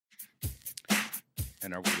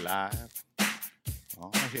And are we live? Oh,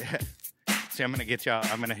 yeah. See, I'm going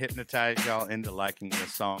to hypnotize y'all into liking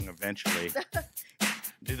this song eventually.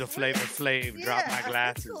 Do the Flavor Flav, drop my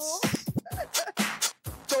glasses. Cool.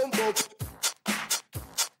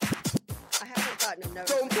 I haven't gotten a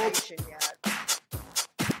notification yet.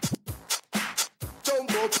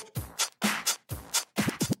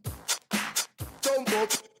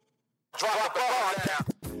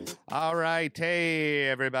 All right. Hey,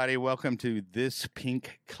 everybody. Welcome to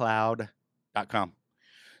thispinkcloud.com.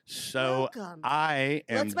 So Welcome. I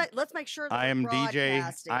am. Let's make sure that I am we're DJ.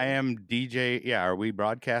 broadcasting. I am DJ. Yeah, are we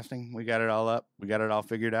broadcasting? We got it all up. We got it all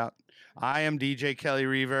figured out. I am DJ Kelly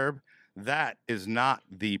Reverb. That is not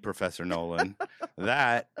the Professor Nolan.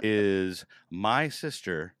 That is my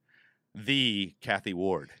sister, the Kathy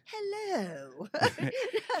Ward. Hello. Hi,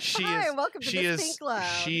 and welcome to this Pink Cloud.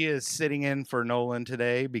 She is sitting in for Nolan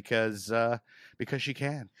today because she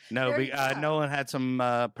can. Nolan had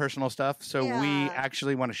some personal stuff, so we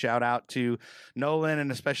actually want to shout out to Nolan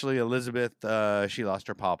and especially Elizabeth. She lost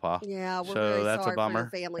her papa. Yeah, we're so very that's sorry a bummer.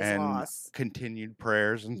 for your family's and loss. Continued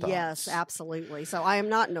prayers and thoughts. Yes, absolutely. So I am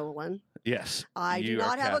not Nolan. Yes, I do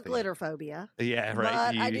not have a glitter phobia. Yeah,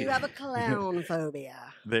 right. But I do have a clown phobia.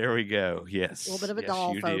 There we go. Yes, a little bit of a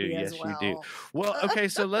doll phobia as well. Yes, you do. Well, okay,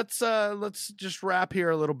 so let's just wrap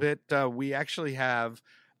here a little bit. We actually have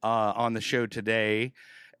on the show today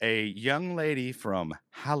a young lady from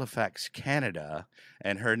Halifax, Canada,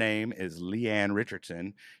 and her name is Leanne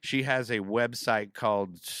Richardson. She has a website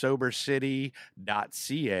called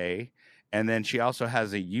sobercity.ca, and then she also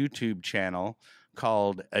has a YouTube channel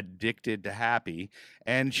called Addicted to Happy,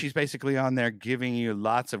 and she's basically on there giving you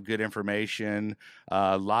lots of good information,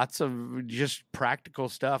 lots of just practical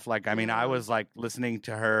stuff. Like, I mean, I was like listening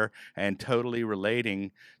to her and totally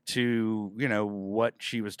relating to, what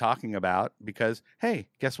she was talking about because, hey,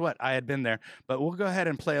 guess what? I had been there. But we'll go ahead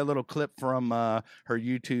and play a little clip from her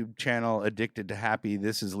YouTube channel, Addicted to Happy.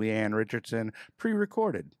 This is Leanne Richardson,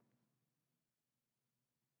 pre-recorded.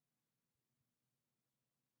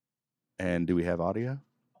 And do we have audio?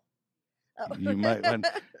 Oh. You might want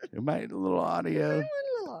a little audio.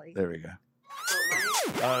 There we go.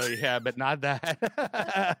 Oh yeah, but not that.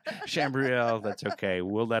 Chambriel, that's okay.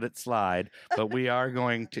 We'll let it slide. But we are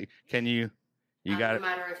going to. Can you? You got it. No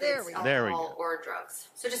matter if it's alcohol or drugs.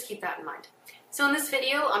 So just keep that in mind. So in this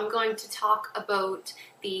video, I'm going to talk about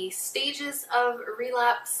the stages of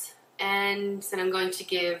relapse, and then I'm going to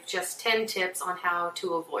give just 10 tips on how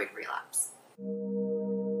to avoid relapse.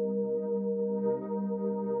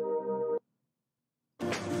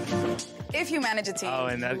 If you manage a team,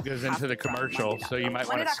 and that goes into the commercial, so you might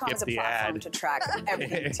want to skip the ad. To track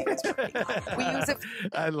everything to its We use it.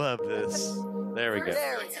 I love this. There we go.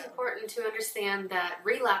 It's important to understand that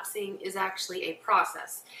relapsing is actually a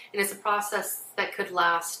process, and it's a process that could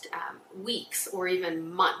last weeks or even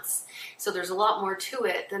months. So there's a lot more to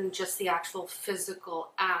it than just the actual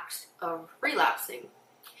physical act of relapsing.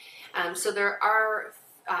 So there are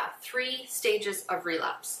 3 stages of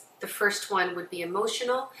relapse. The first one would be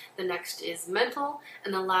emotional, the next is mental,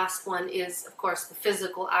 and the last one is, of course, the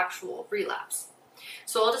physical, actual relapse.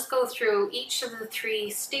 So I'll just go through each of the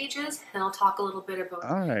 3 stages, and I'll talk a little bit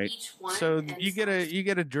about each one. So you get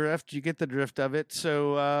the drift of it.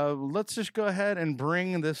 So let's just go ahead and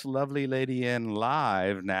bring this lovely lady in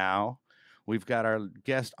live now. We've got our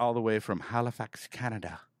guest all the way from Halifax,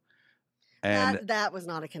 Canada. And that was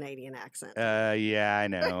not a Canadian accent. Yeah, I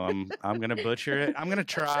know. I'm gonna butcher it. I'm gonna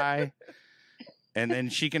try, and then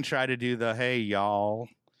she can try to do the "Hey y'all,"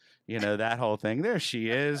 that whole thing. There she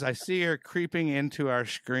is. I see her creeping into our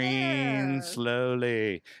screen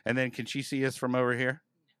slowly. And then can she see us from over here?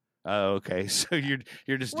 Oh, okay. So you're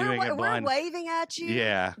just doing it blind. We're waving at you.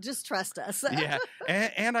 Yeah. Just trust us. Yeah.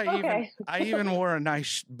 And I even wore a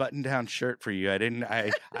nice button-down shirt for you.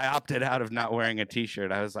 I opted out of not wearing a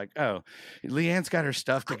t-shirt. I was like, oh, Leanne's got her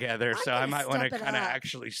stuff together, so I might want to kind of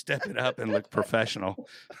actually step it up and look professional.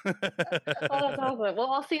 Oh, that's awesome.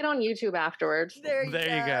 Well, I'll see it on YouTube afterwards. There you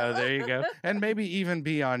go. And maybe even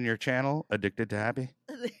be on your channel, Addicted to Happy.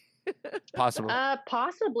 Possibly.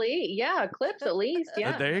 Possibly. Yeah. Clips at least.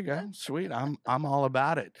 Yeah. There you go. Sweet. I'm all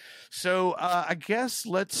about it. So I guess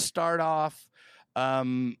let's start off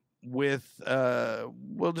with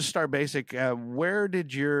we'll just start basic. Where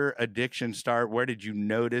did your addiction start? Where did you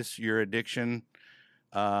notice your addiction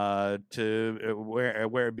to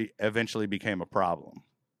where it eventually became a problem?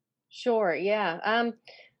 Sure. Yeah.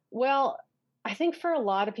 Well, I think for a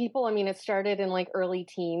lot of people, I mean, it started in like early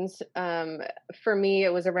teens. For me,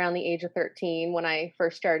 it was around the age of 13 when I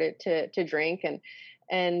first started to drink. And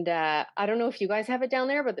And I don't know if you guys have it down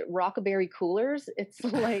there, but the Rockaberry coolers, it's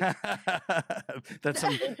like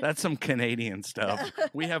that's some Canadian stuff.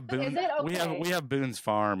 We have Boone. Is it? We Okay. have Boone's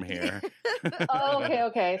Farm here. Oh,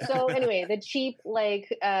 okay. So anyway, the cheap,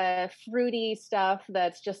 like fruity stuff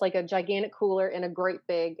that's just like a gigantic cooler in a great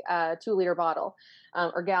big 2-liter bottle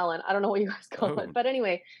or gallon. I don't know what you guys call Oh. it. But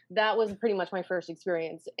anyway, that was pretty much my first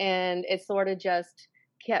experience. And it sort of just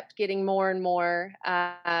kept getting more and more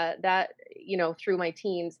that, through my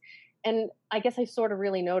teens. And I guess I sort of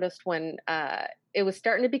really noticed when it was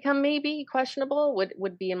starting to become maybe questionable,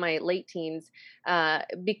 would be in my late teens.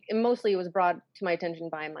 Mostly it was brought to my attention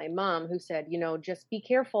by my mom, who said, just be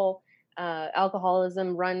careful.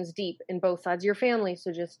 Alcoholism runs deep in both sides of your family.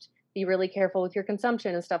 So just be really careful with your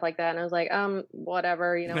consumption and stuff like that. And I was like,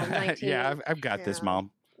 whatever, I'm 19. Yeah, I've got this, Yeah.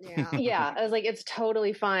 Mom. Yeah. Yeah, I was like, it's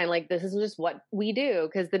totally fine. Like, this is just what we do,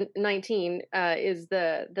 because the 19 is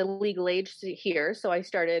the legal age here. So I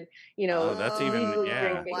started, Oh, that's even- legally yeah.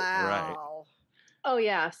 drinking. Wow. Oh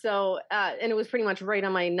yeah. So and it was pretty much right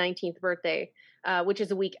on my 19th birthday, which is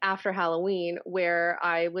a week after Halloween, where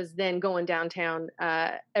I was then going downtown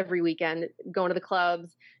every weekend, going to the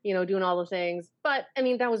clubs, doing all the things. But I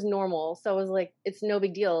mean, that was normal. So I was like, it's no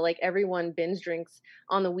big deal. Like, everyone binge drinks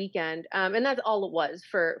on the weekend. And that's all it was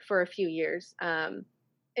for a few years,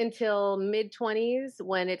 until mid-20s,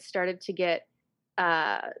 when it started to get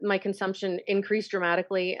my consumption increased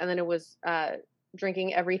dramatically. And then it was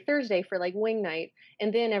drinking every Thursday for like wing night,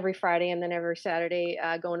 and then every Friday, and then every Saturday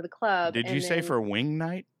going to the club. Did and you say then- for wing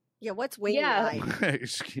night? Yeah. What's wing Yeah. night?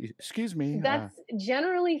 Excuse me. That's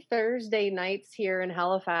generally Thursday nights here in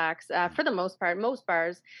Halifax, for the most part, most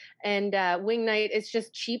bars. And wing night is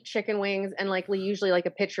just cheap chicken wings and usually like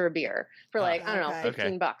a pitcher of beer for I don't know, Okay.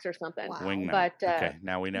 $15 or something. Wow. wing night. But Okay,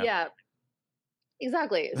 now we know. yeah,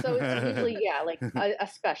 exactly. So it's usually like a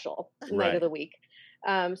special night Right. of the week.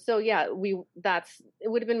 So yeah, it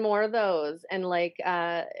would have been more of those, and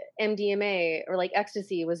MDMA or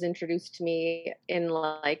ecstasy was introduced to me in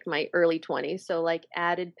my early 20s. So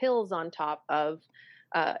added pills on top of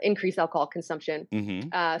increased alcohol consumption.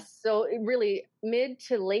 Mm-hmm. So it really mid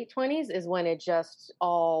to late 20s is when it just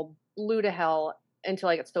all blew to hell until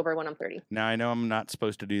I got sober when I'm 30. Now I know I'm not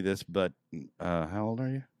supposed to do this, but how old are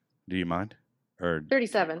you? Do you mind? Or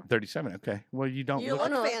 37. 37? Okay. Well, you don't You look.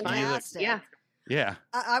 look no, it's fine. fantastic. Yeah. Yeah.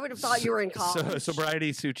 I would have thought you were in So college.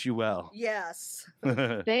 sobriety suits you well. Yes.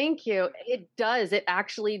 Thank you. It does. It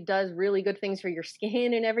actually does really good things for your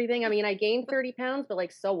skin and everything. I mean, I gained 30 pounds,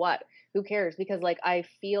 but so what? Who cares? Because I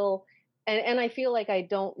feel, and I feel like I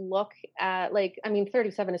don't look at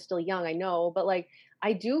 37 is still young, I know, but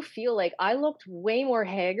I do feel like I looked way more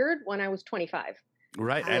haggard when I was 25.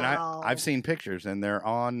 Right, and Wow. I've seen pictures, and they're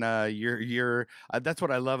on your. That's what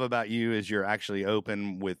I love about you, is you're actually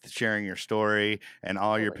open with sharing your story and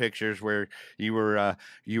all your Totally. pictures where you were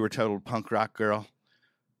total punk rock girl.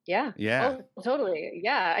 Yeah. Yeah. Oh, totally.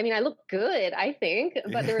 Yeah. I mean, I look good, I think,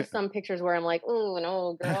 but there were some pictures where I'm like, oh,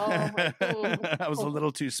 no, girl. I was a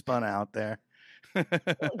little too spun out there.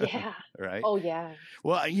 Yeah. Right. Oh, yeah.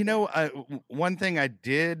 Well, one thing I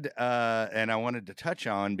did, and I wanted to touch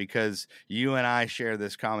on, because you and I share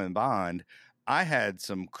this common bond, I had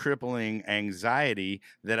some crippling anxiety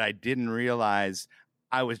that I didn't realize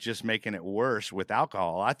I was just making it worse with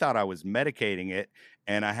alcohol. I thought I was medicating it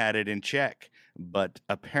and I had it in check, but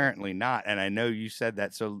apparently not. And I know you said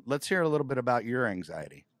that. So let's hear a little bit about your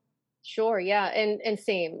anxiety. Sure. Yeah. And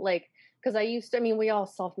same, because we all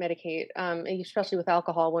self-medicate, especially with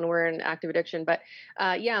alcohol when we're in active addiction. But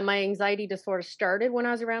yeah, my anxiety disorder started when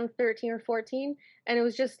I was around 13 or 14. And it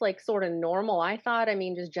was just sort of normal, I thought.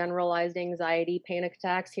 Just generalized anxiety, panic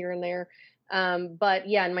attacks here and there. But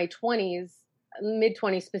yeah, in my 20s,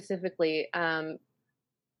 mid-20s specifically,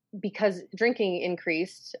 because drinking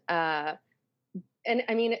increased. And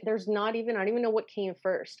there's I don't even know what came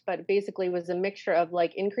first, but basically it was a mixture of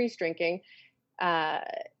increased drinking,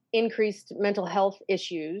 increased mental health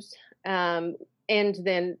issues, and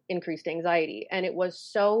then increased anxiety. And it was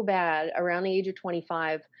so bad around the age of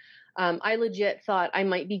 25. I legit thought I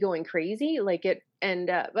might be going crazy, but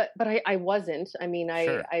I wasn't.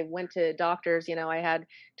 Sure. I went to doctors, I had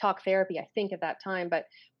talk therapy, I think, at that time, but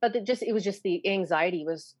it was just the anxiety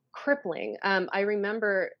was crippling. I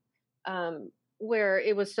remember, where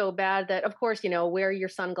it was so bad that, of course, wear your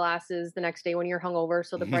sunglasses the next day when you're hungover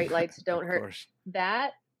so the bright lights don't Of hurt. course.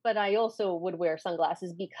 That, but I also would wear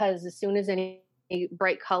sunglasses because as soon as any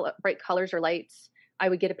bright colors or lights, I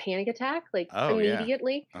would get a panic attack Oh, yeah.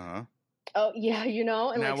 immediately. Uh-huh. Oh yeah,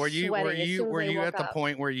 and Now, were you sweating as soon as I woke at the up.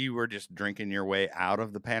 point where you were just drinking your way out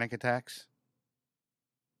of the panic attacks?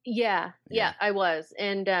 Yeah, Yeah. I was,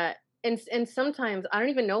 and and sometimes I don't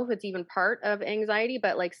even know if it's even part of anxiety,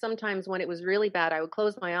 but like sometimes when it was really bad, I would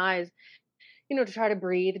close my eyes, to try to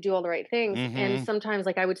breathe, do all the right things. And Hmm. sometimes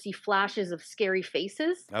like I would see flashes of scary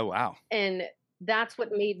faces, Oh, wow. and that's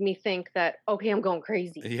what made me think that, okay, I'm going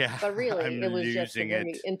crazy. Yeah. But really, I'm it was just a losing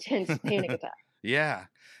very it. intense panic attack. Yeah.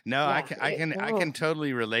 No, Yeah. I can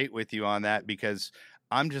totally relate with you on that because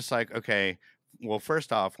I'm just like, okay, well,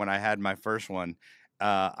 first off, when I had my first one,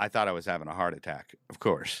 I thought I was having a heart attack, of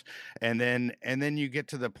course. And then you get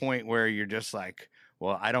to the point where you're just like,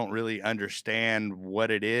 well, I don't really understand what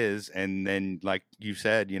it is. And then, like you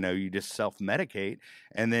said, you just self-medicate,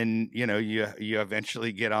 and then, you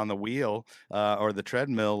eventually get on the wheel, or the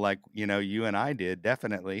treadmill, like, you and I did,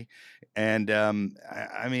 definitely. And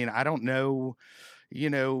I mean, I don't know,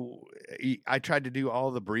 I tried to do all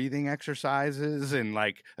the breathing exercises and,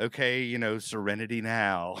 like, okay, serenity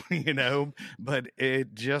now, but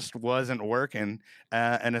it just wasn't working.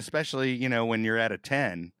 And especially, when you're at a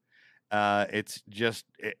 10,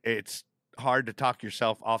 it's hard to talk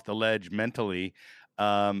yourself off the ledge mentally.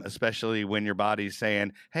 Especially when your body's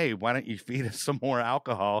saying, hey, why don't you feed us some more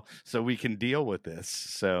alcohol so we can deal with this?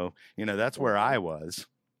 So, that's where I was.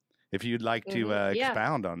 If you'd like to Yeah.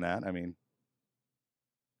 expound on that, I mean.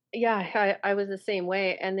 Yeah, I was the same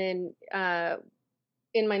way. And then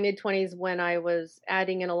in my mid-20s, when I was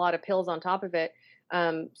adding in a lot of pills on top of it,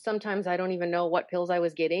 sometimes I don't even know what pills I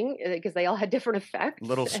was getting because they all had different effects.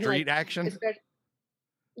 Little And, street like, action.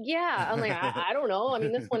 yeah, I'm like, I don't know. I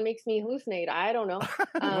mean, this one makes me hallucinate. I don't know.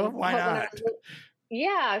 Well, why But when not?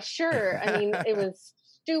 yeah, sure. I mean, it was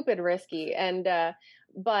stupid risky. And,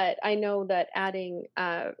 but I know that adding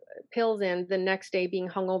pills in the next day, being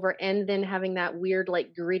hungover, and then having that weird,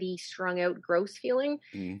 like gritty, strung out, gross feeling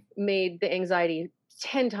Mm. made the anxiety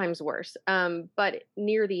 10 times worse. But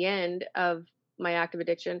near the end of my active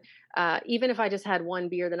addiction, even if I just had one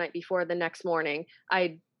beer the night before, the next morning,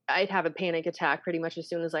 I'd have a panic attack pretty much as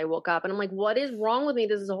soon as I woke up. And I'm like, what is wrong with me?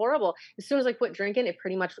 This is horrible. As soon as I quit drinking, it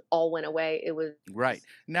pretty much all went away. It was Right.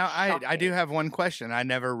 Now, I do shocking. have one question. I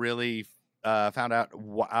never really found out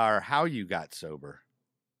or how you got sober.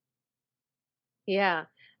 Yeah.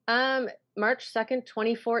 March 2nd,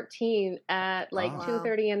 2014 at like Oh.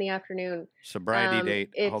 2:30 in the afternoon. Sobriety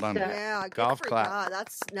date. Hold it's, on. Yeah, good Golf for clap. God.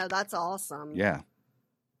 That's awesome. Yeah.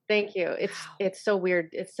 Thank you. Wow. It's so weird.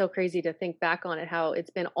 It's so crazy to think back on it, how it's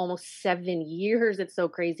been almost 7 years. It's so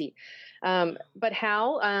crazy. But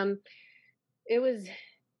how it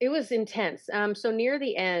was intense. So near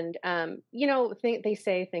the end, they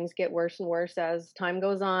say things get worse and worse as time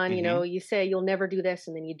goes on. Mhm. You say you'll never do this,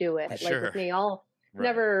 and then you do it. Like Sure. with me, I'll Right.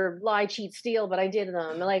 never lie, cheat, steal, but I did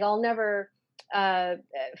them. Like I'll never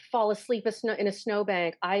fall asleep in a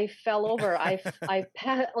snowbank. I fell over. I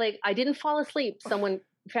didn't fall asleep. Someone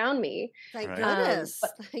found me. Thank Right. goodness.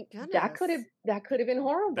 But Thank goodness. that could have been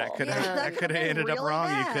horrible. That could Yeah, have that could've been ended up really wrong.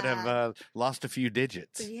 You could bad. have lost a few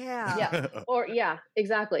digits. Yeah. Yeah. Or yeah,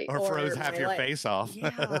 exactly. Or froze half my your life. face off.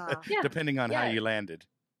 Yeah. Yeah. Depending on how Yeah. you landed.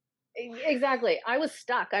 Exactly. I was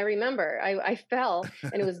stuck. I remember I fell,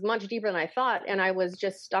 and it was much deeper than I thought. And I was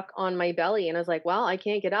just stuck on my belly, and I was like, well, I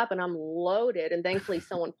can't get up, and I'm loaded. And thankfully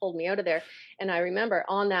someone pulled me out of there. And I remember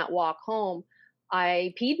on that walk home,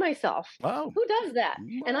 I peed myself. Oh. Who does that?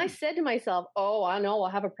 And I Wow. said to myself, oh, I know I'll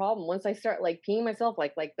have a problem once I start like peeing myself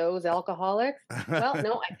like those alcoholics. Well,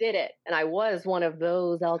 no, I did it. And I was one of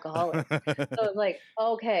those alcoholics. So I was like,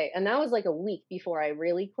 okay. And that was like a week before I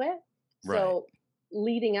really quit. Right. So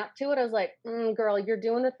leading up to it, I was like, girl, you're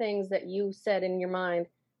doing the things that you said in your mind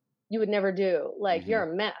you would never do. Like, Mhm. you're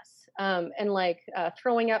a mess. And like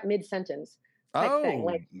throwing up mid-sentence type thing. Oh,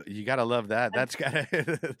 Like, you gotta love that. That's gotta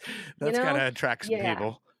that's know? gotta attract some Yeah.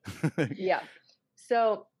 people. yeah.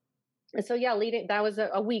 So yeah, that was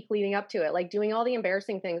a week leading up to it, like doing all the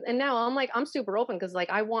embarrassing things. And now I'm super open because like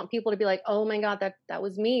I want people to be like, oh my God, that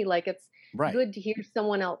was me. Like it's Right. good to hear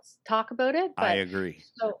someone else talk about it. But I agree.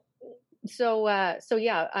 So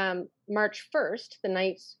yeah, March 1st,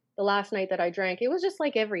 the last night that I drank, it was just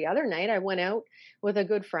like every other night. I went out with a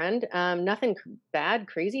good friend. Nothing bad,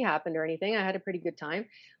 crazy happened or anything. I had a pretty good time.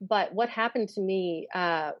 But what happened to me,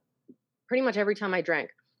 pretty much every time I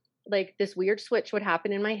drank, like this weird switch would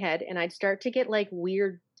happen in my head, and I'd start to get like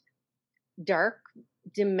weird, dark,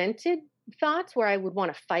 demented thoughts where I would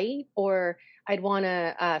want to fight, or I'd want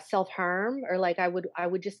to self-harm, or like I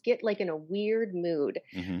would just get like in a weird mood.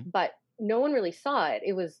 Mhm. But no one really saw it.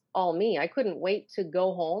 It was all me. I couldn't wait to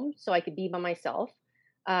go home so I could be by myself,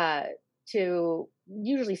 to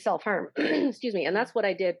usually self-harm. Excuse me. And that's what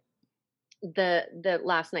I did the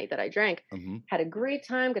last night that I drank. Mhm. Had a great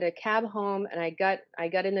time, got a cab home, and I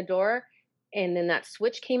got in the door, and then that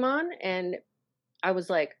switch came on, and I was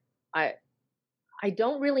like, I I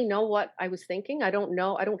don't really know what I was thinking. I don't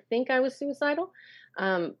know. I don't think I was suicidal.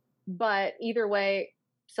 But either way,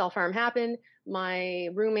 self harm happened. My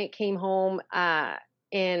roommate came home,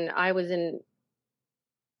 and I was in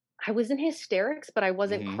hysterics, but I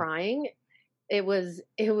wasn't Hmm. crying. It was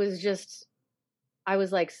just, I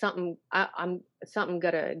was like, I'm something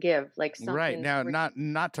gotta give, like Right. something. Now,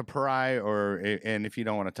 not to pry and if you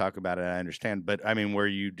don't want to talk about it, I understand. But I mean, were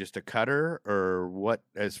you just a cutter or what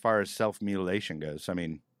as far as self-mutilation goes? I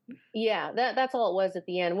mean, Yeah, that's all it was at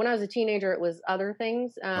the end. When I was a teenager, it was other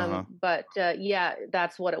things. uh-huh. But yeah,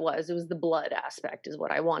 that's what it was. It was the blood aspect is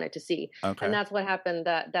what I wanted to see. And Okay. that's what happened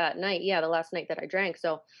that night. Yeah, the last night that I drank.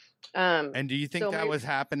 Um, And do you think so that my, was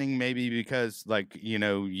happening maybe because like,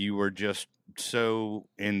 you were just so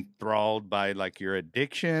enthralled by like your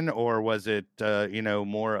addiction, or was it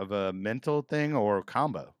more of a mental thing or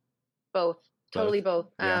combo? both, Both. totally both.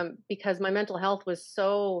 Yeah. Because my mental health was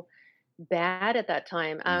so bad at that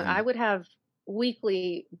time. I Mhm. would have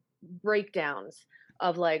weekly breakdowns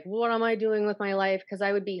of like, what am I doing with my life? Because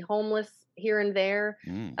I would be homeless here and there.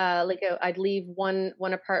 Mm. I'd leave one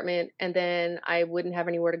apartment and then I wouldn't have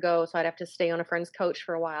anywhere to go, so I'd have to stay on a friend's couch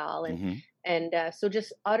for a while, Mhm. and so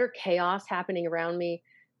just utter chaos happening around me,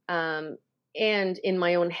 and in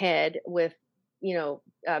my own head with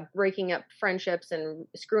breaking up friendships and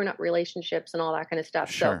screwing up relationships and all that kind of stuff.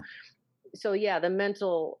 Sure. So yeah, the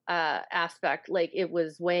mental aspect, like it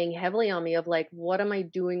was weighing heavily on me of like, what am I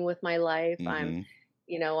doing with my life? Mhm.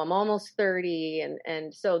 I'm almost 30,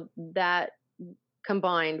 and so that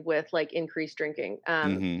combined with like increased drinking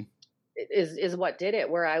Mhm. is what did it,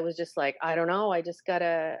 where I was just like, I don't know, I just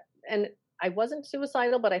gotta. And I wasn't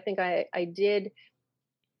suicidal, but I think I did.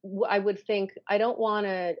 I would think I don't want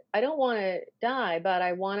to die, but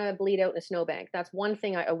I want to bleed out in a snowbank. That's one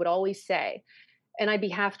thing I would always say, and I'd be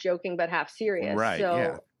half joking but half serious. Right.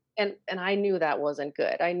 Yeah. So, and I knew that wasn't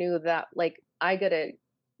good. I knew that like I gotta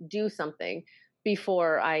do something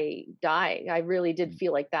before I die. I really did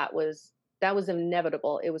feel like that was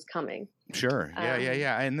inevitable. It was coming. Sure. Yeah, yeah, Um,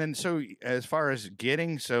 yeah. And then so as far as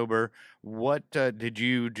getting sober, what did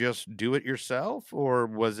you just do it yourself, or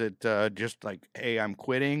was it just like, "Hey, I'm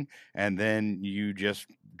quitting," and then you just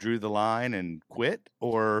drew the line and quit,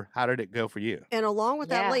 or how did it go for you? And along with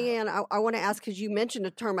that, yeah. Leanne, I want to ask because you mentioned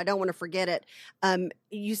a term. I don't want to forget it.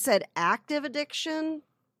 You said active addiction.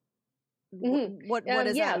 Hmm. What does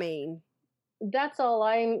that Yeah. mean? That's all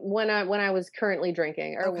when I was currently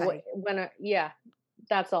drinking, or Okay. yeah,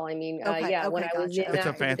 that's all I mean. Okay. Yeah, when Okay. I was in Gotcha. It's a Okay.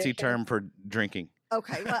 active fancy addiction. term for drinking.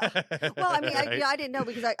 Okay. Well, I mean, Right? I didn't know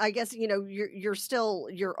because I guess you're still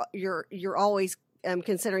you're always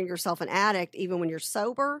considering yourself an addict even when you're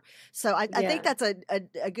sober. So I think Yeah. that's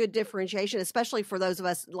a good differentiation, especially for those of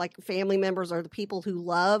us like family members or the people who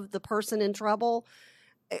love the person in trouble,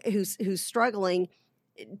 who's struggling.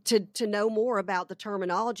 To know more about the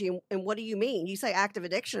terminology and what do you mean? You say active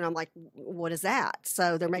addiction. I'm like, what is that?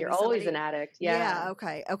 So there may You're be always somebody. an addict. Yeah.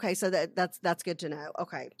 Yeah. Okay. So that's good to know.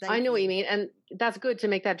 Okay. I Thank know what you you. mean, and that's good to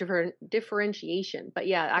make that differentiation. But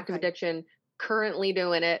yeah, active Okay. addiction, currently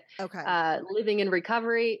doing it. Okay. Living in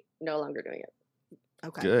recovery, no longer doing it.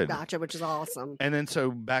 Okay. Good. Gotcha. Which is awesome. And then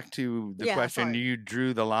so back to the Yeah. question, Sorry. you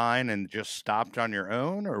drew the line and just stopped on your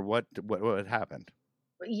own, or what happened?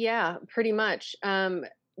 Yeah, pretty much.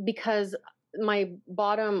 Because my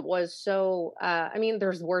bottom was so. I mean,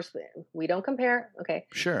 there's worse. We don't compare. Okay.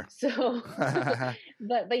 Sure. So,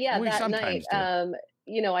 but yeah, We that night, sometimes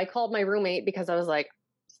do. I called my roommate because I was like,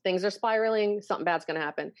 things are spiraling, something bad's gonna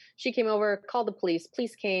happen. She came over, called the police.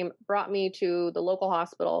 Police came, brought me to the local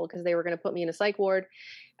hospital because they were gonna put me in a psych ward.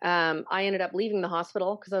 I ended up leaving the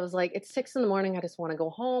hospital because I was like, it's 6 a.m. I just want to go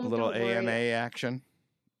A home. little Don't worry. AMA action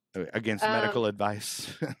against Um, medical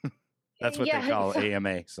advice. That's what they yeah. call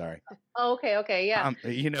AMA. Sorry. Oh, okay, yeah.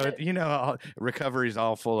 Recovery's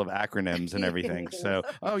all full of acronyms and everything. So,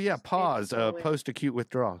 oh yeah, pause, Totally. post-acute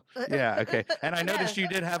withdrawal. Yeah, okay. And I noticed Yeah. you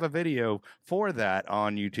did have a video for that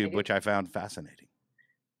on YouTube, do. which I found fascinating.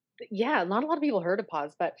 Yeah, not a lot of people heard of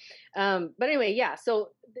pause, but anyway, yeah. So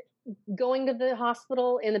going to the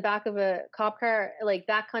hospital in the back of a cop car, like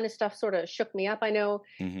that kind of stuff, sort of shook me up. I know,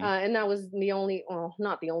 Hmm. and that was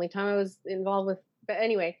not the only time I was involved with. But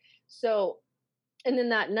anyway, so and then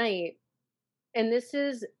that night, and this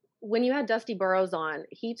is when you had Dusty Burrows on.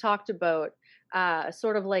 He talked about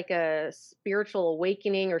sort of like a spiritual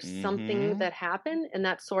awakening or something Hmm. that happened, and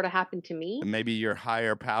that sort of happened to me. Maybe your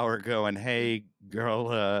higher power going, "Hey, girl,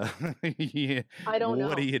 I don't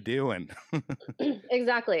what are know. you doing?"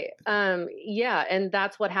 Exactly. Yeah, and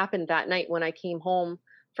that's what happened that night when I came home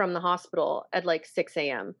from the hospital at like 6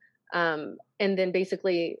 a.m. And then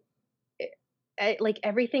basically like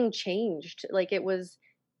everything changed. Like it was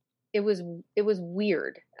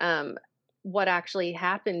weird. What actually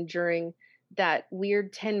happened during that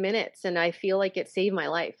weird 10 minutes, and I feel like it saved my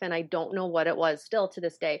life, and I don't know what it was still to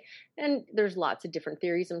this day. And there's lots of different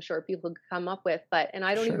theories I'm sure people could come up with, and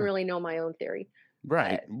I don't even Sure. really know my own theory.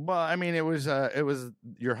 Right. Well, I mean, it was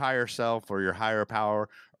your higher self or your higher power,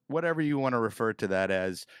 whatever you want to refer to that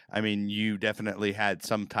as. I mean, you definitely had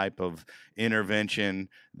some type of intervention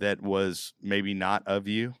that was maybe not of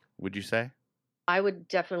you, would you say? I would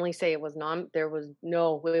definitely say it was not, it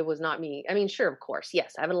was not me. I mean, sure, of course,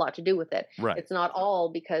 yes, I have a lot to do with it. Right. It's not all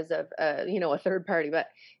because of, a third party, but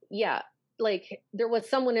yeah, like there was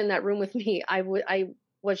someone in that room with me. I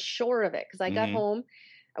was sure of it because I got Mhm. home,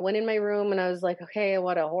 I went in my room and I was like, okay,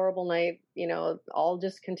 what a horrible night. I'll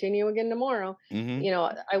just continue again tomorrow. Mhm.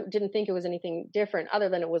 I didn't think it was anything different other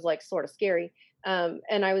than it was like sort of scary. And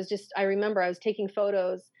I remember I was taking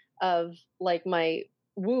photos of like my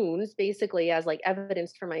wounds basically as like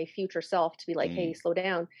evidence for my future self to be like, hey, Mm. slow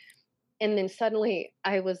down. And then suddenly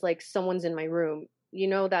I was like, someone's in my room,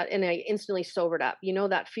 that, and I instantly sobered up,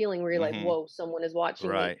 that feeling where you're like, Mhm. whoa, someone is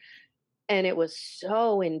watching me. Right. And it was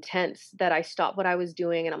so intense that I stopped what I was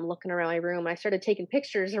doing and I'm looking around my room. And I started taking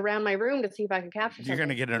pictures around my room to see if I could capture You're something.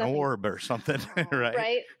 gonna get an Nothing, orb or something, right?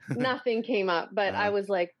 right? Nothing came up, but I Uh-huh. was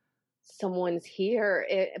like, someone's here.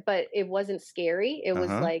 But it wasn't scary. It was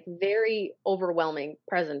Uh-huh. like very overwhelming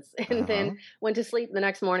presence. And Uh-huh. then went to sleep. The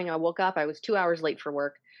next morning I woke up. I was 2 hours late for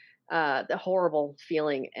work. The horrible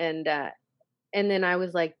feeling. And then I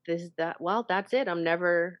was like, that's it.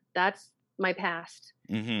 That's my past.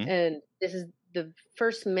 Mhm. And this is the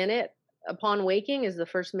first minute upon waking is the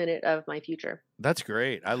first minute of my future. That's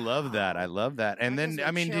great. I love that. I love that. And That gives then, me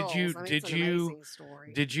I mean, chills. I mean, it's an amazing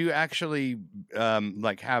story. did you actually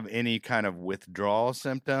like have any kind of withdrawal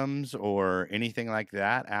symptoms or anything like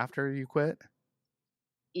that after you quit?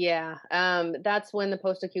 Yeah. That's when the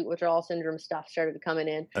post-acute withdrawal syndrome stuff started coming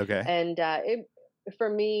in. Okay. And it for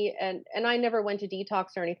me, and I never went to detox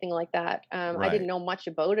or anything like that. I Right. didn't know much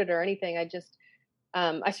about it or anything. I just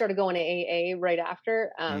I started going to AA right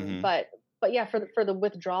after. Mhm. But yeah, for the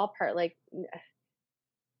withdrawal part, like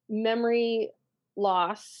memory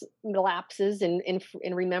loss, lapses in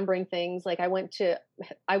remembering things. Like I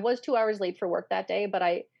was 2 hours late for work that day, but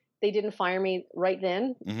they didn't fire me right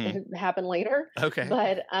then. Mhm. It happened later. Okay.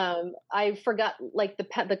 But I forgot like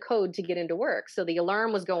the code to get into work, so the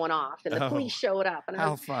alarm was going off, and the Oh, police showed up, and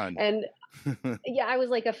how fun. and yeah, I was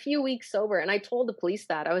like a few weeks sober, and I told the police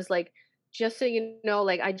that I was like, just so you know,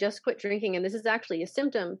 like I just quit drinking, and this is actually a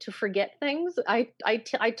symptom to forget things. I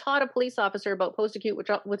taught a police officer about post-acute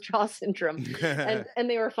withdrawal syndrome, and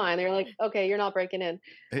they were fine. They were like, okay, you're not breaking in.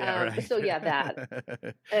 Yeah, right. So yeah, that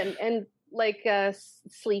and like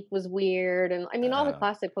sleep was weird, and I mean all the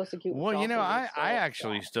classic post-acute. Well, withdrawal syndrome I stuff.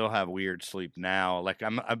 actually still have weird sleep now. Like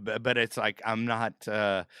but it's like I'm not.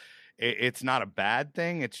 It's not a bad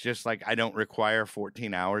thing. It's just like I don't require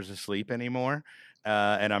 14 hours of sleep anymore,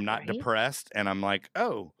 and I'm not Right? depressed. And I'm like,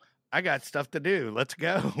 oh, I got stuff to do. Let's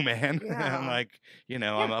go, man. I'm Yeah. like,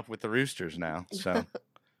 I'm up with the roosters now. So,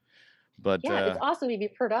 but Yeah, it's awesome to be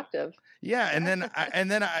productive. yeah, and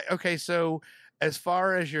then okay, so as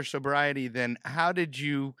far as your sobriety, then how did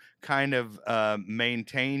you kind of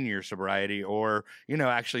maintain your sobriety or,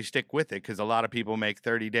 actually stick with it? Because a lot of people make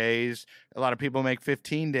 30 days, a lot of people make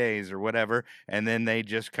 15 days or whatever, and then they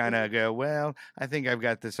just kind of go, well, I think I've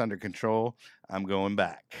got this under control. I'm going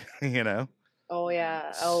back, Oh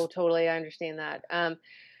yeah. Oh, totally. I understand that.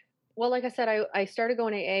 Well, like I said, I started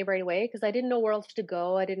going to AA right away because I didn't know where else to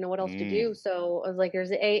go. I didn't know what else to do. Mm, So I was like,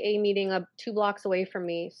 there's an AA meeting up 2 blocks away from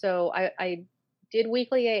me. So I did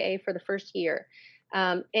weekly AA for the first year.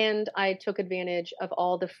 And I took advantage of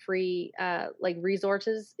all the free like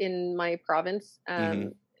resources in my province.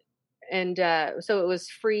 mhm. And so it was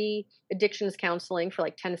free addictions counseling for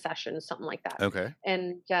like 10 sessions, something like that. Okay.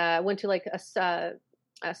 And went to like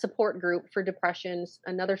a support group for depression,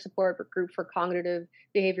 another support group for cognitive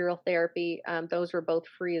behavioral therapy. Those were both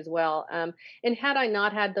free as well. And had I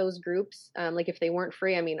not had those groups, like if they weren't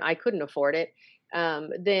free, I mean, I couldn't afford it.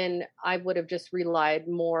 Then I would have just relied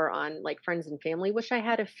more on like friends and family, which I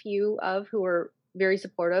had a few of who were very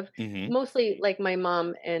supportive, Hmm. mostly like my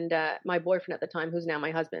mom and my boyfriend at the time, who's now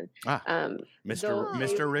my husband. Ah, Though Oh,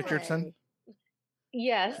 Mr. yay. Richardson.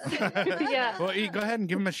 yes, yeah, Well, you go ahead and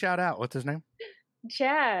give him a shout out. What's his name?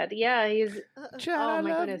 Chad, yeah, he's Chad, oh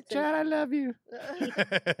my goodness. Chad, I love you.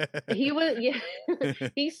 He was, yeah,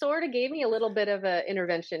 he sort of gave me a little bit of an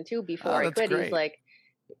intervention too before Oh, I that's quit. great.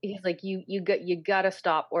 He's like you got to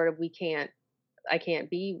stop or I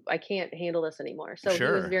can't handle this anymore. So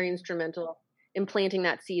he was Sure. very instrumental implanting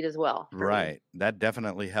that seed as well. for me. Right. That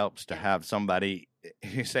definitely helps to have somebody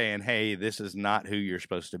saying, "Hey, this is not who you're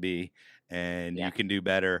supposed to be, and Yeah. you can do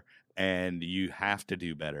better, and you have to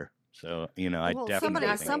do better." So, I Well, definitely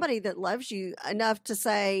think somebody that loves you enough to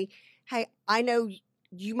say, "Hey, I know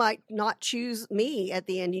you might not choose me at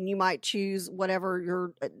the end, and you might choose whatever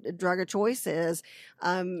your drug of choice is."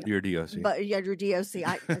 your DOC. But yeah, your DOC.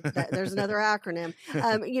 There's another acronym.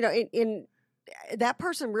 In that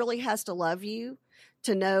person really has to love you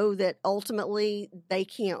to know that ultimately they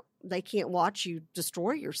can't watch you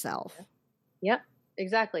destroy yourself. Yep,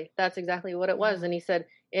 exactly. That's exactly what it was. And he said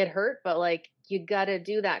it hurt, but like you got to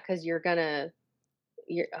do that because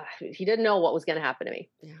he didn't know what was going to happen to me.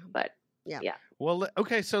 Yeah. But Yeah. yeah. Well,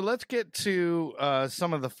 okay, so let's get to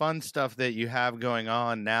some of the fun stuff that you have going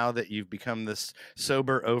on now that you've become this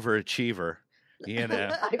sober overachiever.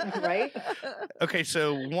 Right? Okay,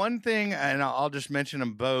 so one thing, and I'll just mention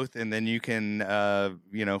them both, and then you can,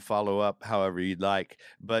 follow up however you'd like.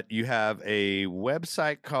 But you have a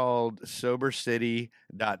website called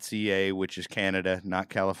sobercity.ca, which is Canada, not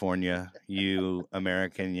California, you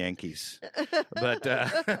American Yankees. But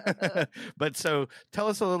but so tell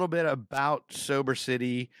us a little bit about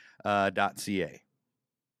sobercity.ca.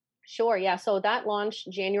 Sure. Yeah. So that launched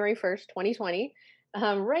January 1st, 2020.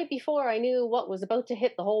 Right before I knew what was about to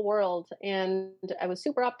hit the whole world, and I was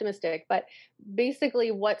super optimistic. But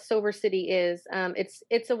basically, what Sober City is,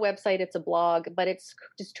 it's a website, it's a blog, but it's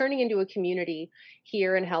just turning into a community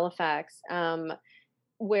here in Halifax,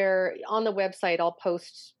 where on the website I'll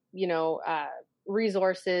post,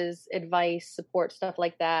 resources, advice, support, stuff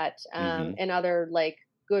like that, and other like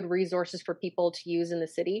good resources for people to use in the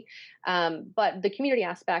city. But the community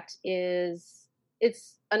aspect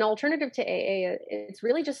it's an alternative to AA. It's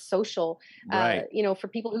really just social, Right. For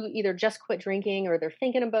people who either just quit drinking or they're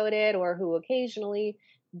thinking about it or who occasionally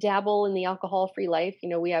dabble in the alcohol-free life.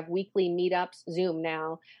 We have weekly meetups, Zoom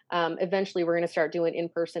now. Eventually we're going to start doing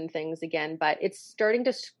in-person things again, but it's starting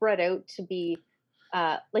to spread out to be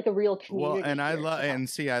like a real community. Well, and I love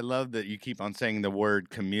that you keep on saying the word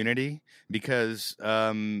community, because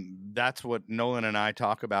that's what Nolan and I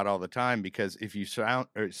talk about all the time. Because if you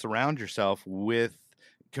surround yourself with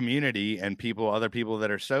community and other people that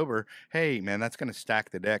are sober, hey man, that's going to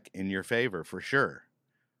stack the deck in your favor for sure.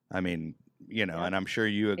 I mean, and I'm sure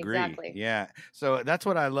you agree. Exactly. Yeah. So that's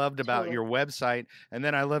what I loved about your website. And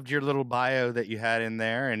then I loved your little bio that you had in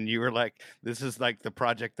there, and you were like, this is like the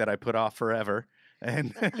project that I put off forever.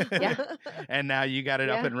 And and now you got it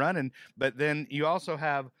up and running. But then you also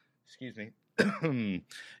have, excuse me,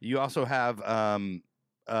 you also have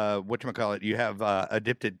whatchamacallit, you have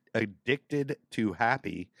addicted to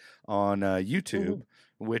happy on YouTube,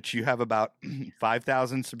 which you have about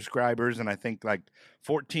 5,000 subscribers, and I think like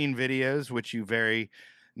 14 videos, which you very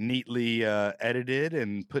neatly edited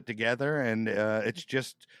and put together, and it's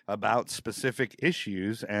just about specific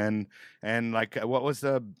issues, and like what was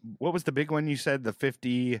the big one you said, the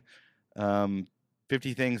 50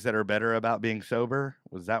 things that are better about being sober?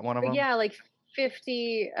 Was that one of them? Yeah, like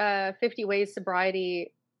 50 ways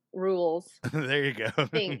sobriety rules. There you go.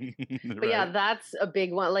 Thing. But Right. yeah, that's a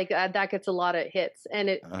big one. Like that gets a lot of hits, and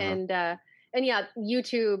and yeah,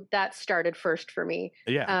 YouTube, that started first for me.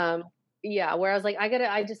 Yeah. Where I was like,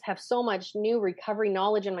 I just have so much new recovery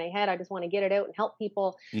knowledge in my head. I just want to get it out and help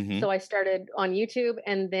people. So I started on YouTube,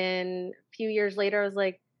 and then a few years later, I was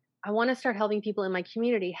like, I want to start helping people in my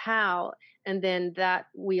community. How? And then that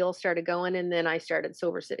wheel started going, and then I started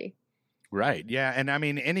Sober City. Right. Yeah. And I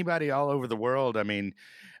mean, anybody all over the world, I mean,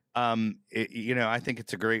 I think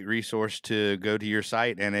it's a great resource to go to your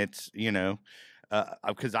site, and it's,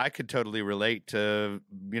 because I could totally relate to,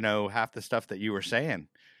 half the stuff that you were saying.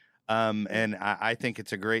 And I think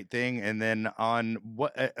it's a great thing. And then on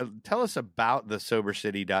tell us about the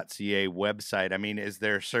sobercity.ca website. I mean, is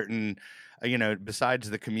there certain, besides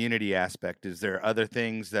the community aspect, is there other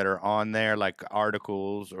things that are on there, like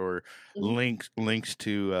articles or links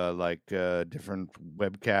to different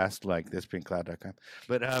webcasts like thispinkcloud.com?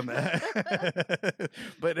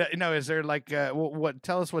 But is there like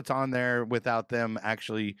tell us what's on there without them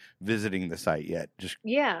actually visiting the site yet? Just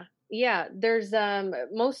Yeah, there's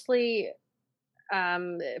mostly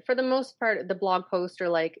for the most part the blog posts are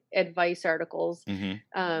like advice articles.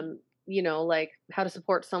 Like how to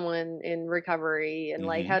support someone in recovery, and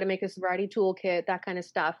like how to make a sobriety toolkit, that kind of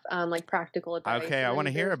stuff, like practical advice. Okay, I want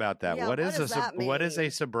to hear about that. Yeah, what is a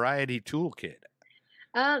mean? sobriety toolkit?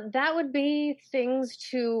 That would be things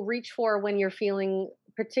to reach for when you're feeling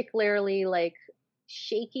particularly like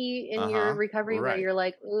shaky in your recovery, where you're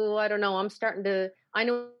like, oh, I don't know, I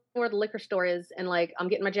know where the liquor store is and like I'm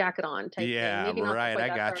getting my jacket on type thing. Yeah, Maybe not right. quite I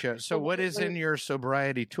that far. gotcha. So But what is when in your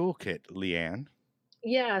sobriety toolkit, Leanne?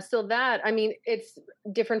 yeah, so that, I mean, it's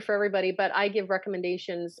different for everybody, but I give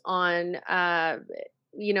recommendations on, have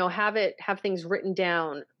things written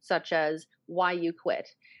down, such as why you quit.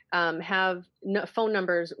 Have phone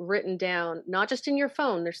numbers written down, not just in your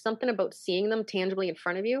phone. There's something about seeing them tangibly in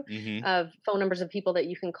front of you, Mm-hmm. of phone numbers of people that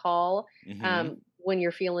you can call Mm-hmm. when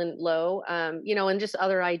you're feeling low, and just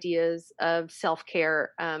other ideas of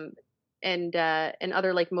self-care, and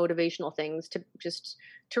other like motivational things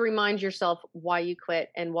to remind yourself why you quit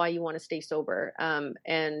and why you want to stay sober,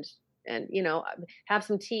 and have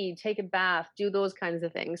some tea, take a bath, do those kinds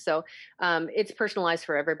of things. So it's personalized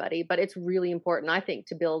for everybody, but it's really important, I think,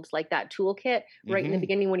 to build like that toolkit right in the Mm-hmm.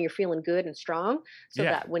 beginning when you're feeling good and strong, so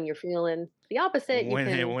Yeah. that when you're feeling the opposite, you when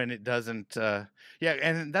can. when it doesn't yeah,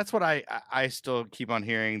 and that's what I still keep on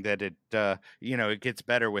hearing, that it it gets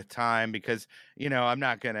better with time, because I'm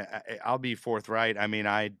not gonna I'll be forthright. I mean,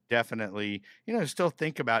 I definitely still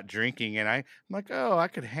think about drinking, and I'm like, oh, I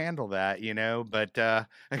could handle that, but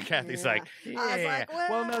and Kathy's Yeah. like, I was yeah, like,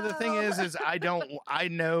 well, no, the thing is I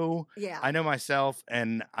know yeah. I know myself,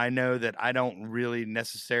 and I know that I don't really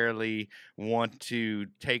necessarily want to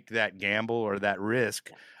take that gamble or that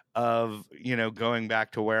risk of going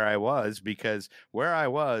back to where I was, because where I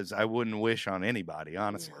was, I wouldn't wish on anybody,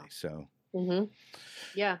 honestly. So Mm-hmm.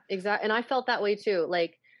 Yeah, exactly. And I felt that way too.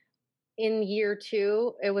 Like in year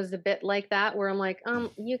 2, it was a bit like that, where I'm like,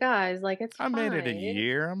 you guys, like, it's I made it a fine.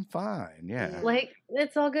 year, I'm fine. Yeah. Like,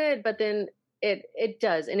 it's all good. But then it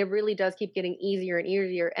does, and it really does keep getting easier and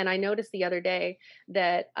easier. And I noticed the other day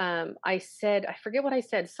that I said, I forget what I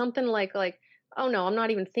said, something like, oh no, I'm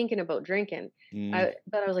not even thinking about drinking. Mm.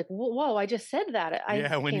 But I was like, whoa, I just said that. I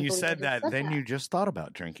Yeah, when can't you believe I said just that, said then that. you just thought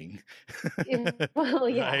about drinking. Well,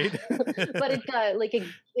 yeah, Right? but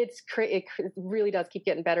it really does keep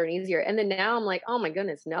getting better and easier. And then now I'm like, oh my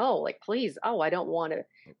goodness, no, like, please, I don't want to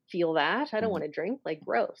feel that. I don't want to drink. Like,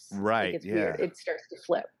 gross. Like, Right, it's weird. yeah. It starts to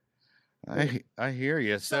flip. I hear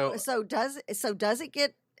you. So does it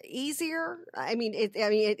get easier? I mean,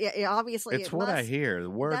 it obviously it's it what I must. hear, the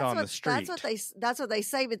word on the street. That's what they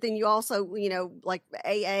say. But then you also, like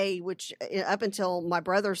AA, which up until my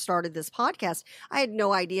brother started this podcast, I had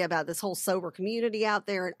no idea about this whole sober community out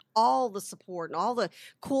there and all the support and all the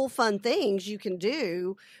cool, fun things you can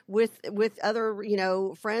do with other,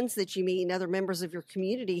 friends that you meet and other members of your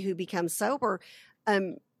community who become sober.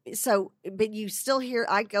 So, but you still hear,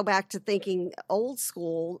 I go back to thinking old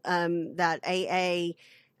school, that AA,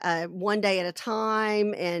 one day at a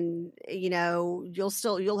time. And,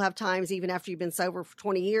 you'll have times even after you've been sober for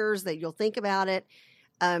 20 years that you'll think about it.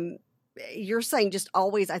 You're saying just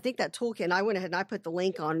always, I think that toolkit, and I went ahead and I put the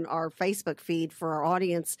link on our Facebook feed for our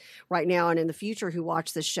audience right now and in the future who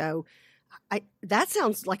watch this show. That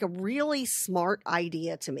sounds like a really smart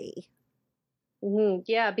idea to me. Mm-hmm.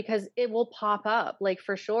 Yeah, because it will pop up, like,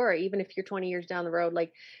 for sure, even if you're 20 years down the road,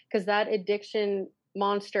 like, because that addiction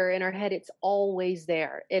monster in our head, it's always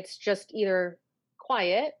there. It's just either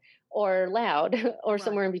quiet or loud or Right.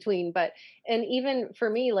 somewhere in between. But, and even for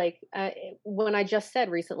me, like, when I just said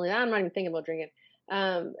recently, I'm not even thinking about drinking,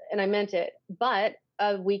 and I meant it, but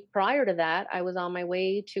a week prior to that, I was on my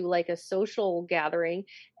way to like a social gathering,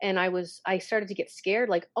 and I started to get scared.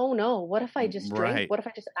 Like, oh no, what if I just drink? Right. What if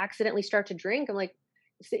I just accidentally start to drink? I'm like,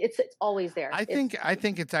 it's always there. I think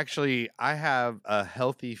it's actually, I have a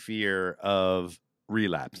healthy fear of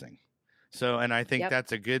relapsing. So, and I think Yep.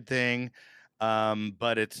 that's a good thing.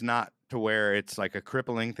 But it's not to where it's like a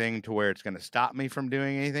crippling thing to where it's going to stop me from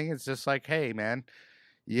doing anything. It's just like, hey man,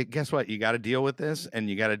 guess what? You got to deal with this, and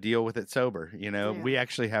you got to deal with it sober. Yeah. We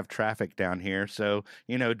actually have traffic down here. So,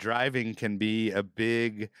 driving can be a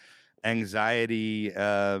big anxiety,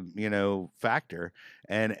 factor.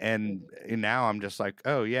 And now I'm just like,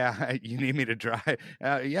 oh yeah, you need me to drive?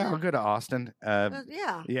 Yeah, I'll go to Austin.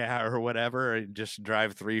 Yeah. Yeah, or whatever. Or just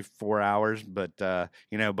drive 3-4 hours. But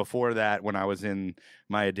before that, when I was in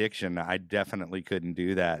my addiction, I definitely couldn't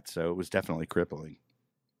do that. So it was definitely crippling.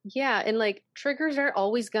 Yeah, and like triggers are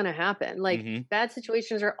always going to happen. Like Mhm. bad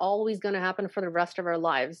situations are always going to happen for the rest of our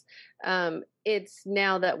lives. It's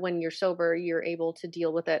now that when you're sober, you're able to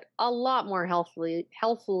deal with it a lot more healthily.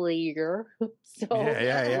 So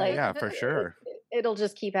Yeah, for sure. It'll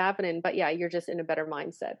just keep happening. But yeah, you're just in a better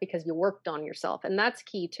mindset because you worked on yourself, and that's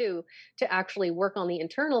key too, to actually work on the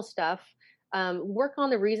internal stuff. Work on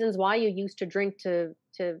the reasons why you used to drink to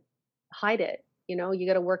hide it. You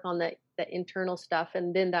got to work on that that internal stuff,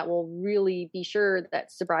 and then that will really be sure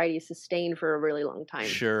that sobriety is sustained for a really long time.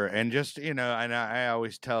 Sure. And just, and I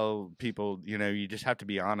always tell people, you just have to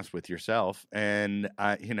be honest with yourself. And,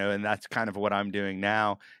 and that's kind of what I'm doing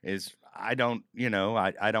now is I don't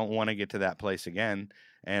want to get to that place again.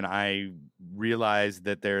 And I realize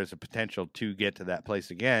that there's a potential to get to that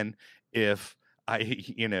place again if I,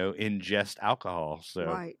 ingest alcohol. So,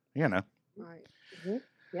 Right. Right. Mm-hmm.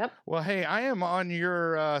 Yep. Well, hey, I am on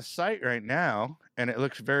your site right now, and it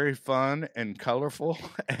looks very fun and colorful.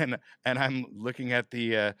 And I'm looking at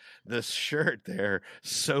the shirt there,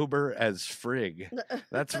 sober as frig.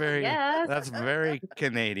 That's very Yes. that's very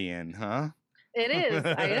Canadian, huh? It is.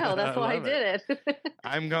 I know. That's why I love did it.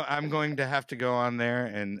 I'm going to have to go on there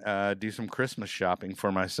and do some Christmas shopping for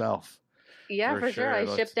myself. Yeah, for sure. I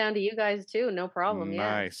Let's- ship down to you guys too. No problem.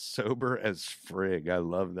 Nice, sober as frig. I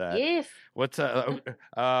love Yeah. that. Yes. What's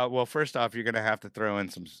well, first off, you're gonna have to throw in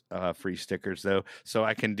some free stickers though, so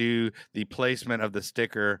I can do the placement of the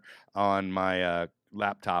sticker on my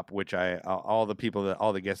laptop, which all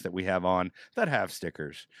the guests that we have on that have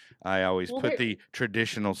stickers, I always Well, put the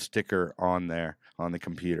traditional sticker on there on the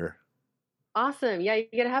computer. Awesome. Yeah, you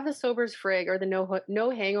gotta have the Sobers Frig or the No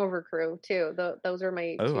Hangover Crew too. Those are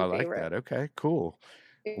my Oh, two I like favorite. that. Okay, cool.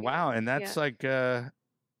 Wow, and Yeah. that's like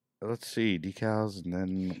let's see, decals, and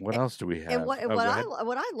then what else do we have? And what Oh, go ahead.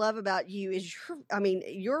 I love about you is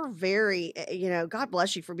you're very, God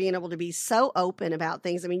bless you for being able to be so open about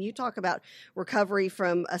things. I mean, you talk about recovery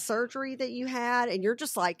from a surgery that you had, and you're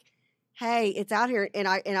just like, hey, it's out here. And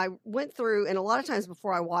I went through, and a lot of times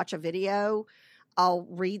before I watch a video, I'll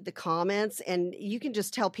read the comments, and you can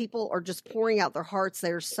just tell people are just pouring out their hearts.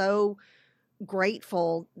 They're so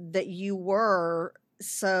grateful that you were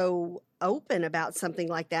so open about something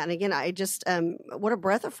like that. And again, I just what a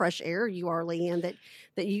breath of fresh air you are, Leanne, that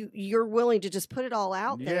you're willing to just put it all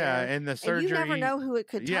out there. Yeah, and the surgery. And you never know who it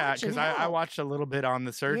could touch. Yeah, because because I watched a little bit on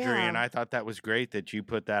the surgery, and Yeah. I thought that was great that you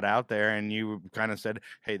put that out there, and you kind of said,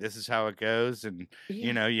 "Hey, this is how it goes," and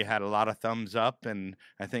you had a lot of thumbs up, and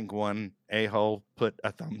I think one a-hole put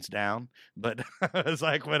a thumbs down, but I was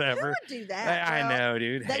like, Who whatever. would do that? I Well, know,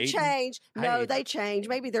 dude. They Hating. change. No, Hating. they change.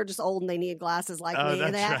 Maybe they're just old and they need glasses like Oh,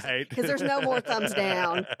 me. that's right. Because there's no more thumbs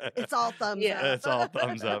down. It's all thumbs Yeah. up. It's all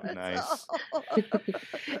thumbs up. It's Nice. all-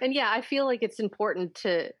 And yeah, I feel like it's important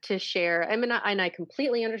to share. I mean, I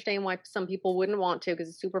completely understand why some people wouldn't want to because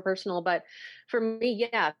it's super personal. But for me,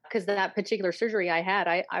 yeah, because that particular surgery I had,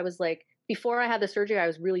 I was like, before I had the surgery, I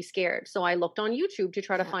was really scared. So I looked on YouTube to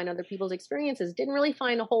try to find other people's experiences. Didn't really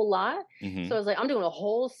find a whole lot. Mhm. So I was like, I'm doing a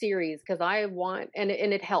whole series because I want, and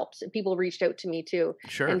it helped. People reached out to me too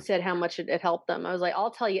Sure. and said how much it helped them. I was like,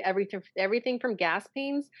 I'll tell you everything from gas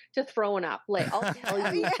pains to throwing up. Like, I'll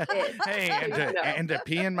tell you Yeah. it. Hey, You know. and to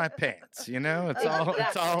pee in my pants.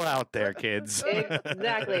 It's all out there, kids.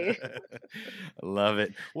 Exactly. Love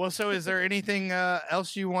it. Well, so is there anything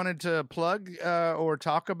else you wanted to plug or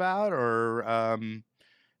talk about, or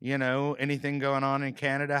anything going on in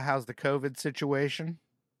Canada? How's the COVID situation?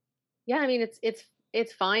 Yeah, I mean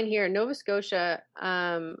it's fine here in Nova Scotia.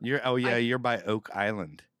 You're by Oak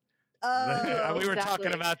Island. Oh, we were exactly.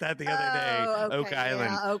 talking about that the other day. Oh, okay, Oak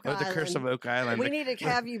Island. yeah, Oak The curse of Island. Oak Island. we need to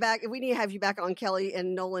have you back. We need to have you back on Kelly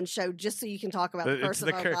and Nolan's show just so you can talk about the It's curse of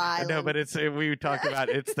Oak cur- Island. No, but we talked about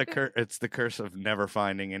it's the curse of never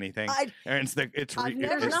finding anything. I- And it's I've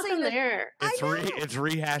never There's it's, seen nothing it. there. I know. it's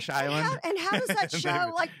Rehash And Island. how does that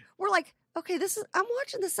show? Like, we're like, okay, I'm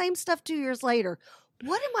watching the same stuff 2 years later.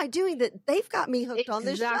 What am I doing that they've got me hooked on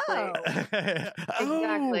this Exactly. show?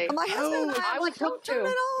 Exactly. My husband and I I'm was like, don't hooked turn too.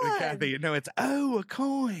 it on. Kathy, it's a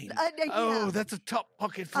coin. Yeah. Oh, that's a top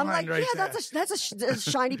pocket I'm find like, right yeah, there. that's a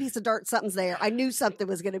shiny piece of dirt. Something's there. I knew something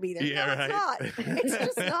was going to be there. Yeah, no, right.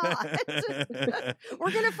 it's not. It's just not. We're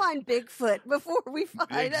going to find Bigfoot before we find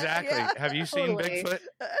Exactly. Yeah. Have you seen Totally. Bigfoot?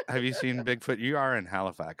 Have you seen Bigfoot? You are in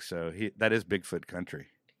Halifax, so that is Bigfoot country.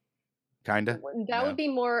 Kinda. That No. would be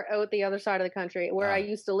more out the other side of the country where I Ah.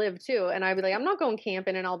 used to live too. And I'd be like, I'm not going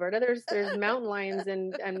camping in Alberta. There's mountain lions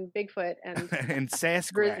and Bigfoot and and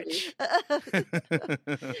Sasquatch.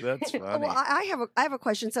 That's funny. Well, I have a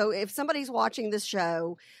question. So, if somebody's watching this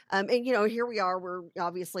show, and here we are, we're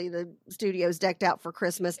obviously the studio's decked out for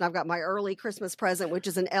Christmas, and I've got my early Christmas present, which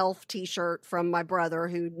is an elf T-shirt from my brother,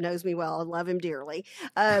 who knows me well. I love him dearly.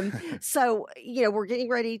 So, we're getting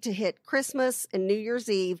ready to hit Christmas and New Year's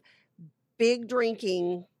Eve, big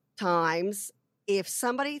drinking times. If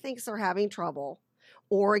somebody thinks they're having trouble,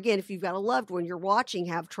 or again, if you've got a loved one you're watching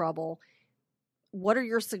have trouble, what are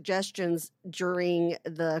your suggestions during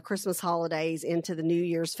the Christmas holidays into the New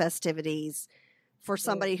Year's festivities for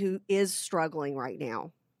somebody who is struggling right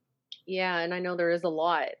now? Yeah, and I know there is a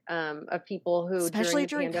lot of people who, especially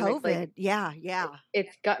during during the pandemic, like COVID. Yeah.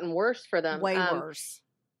 it's gotten worse for them. Way worse.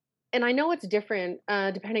 And I know it's different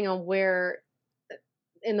depending on where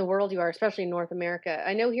in the world you are, especially in North America.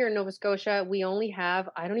 I know here in Nova Scotia, we only have,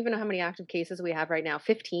 I don't even know how many active cases we have right now,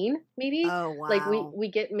 15 maybe. Oh, Like wow. we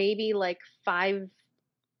get maybe like 5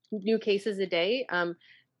 new cases a day.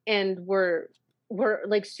 And we're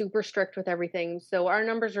like super strict with everything. So our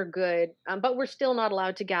numbers are good, but we're still not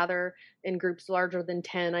allowed to gather in groups larger than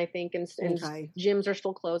 10, I think, and Okay. gyms are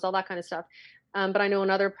still closed, all that kind of stuff. But I know in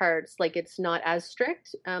other parts, like it's not as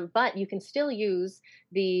strict, but you can still use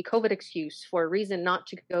the COVID excuse for a reason not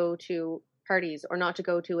to go to parties or not to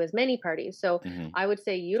go to as many parties. So Mhm. I would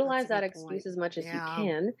say utilize That's a that good excuse point. as much as Yeah. you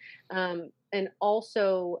can. And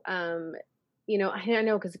also, you know, I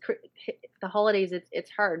know because the holidays,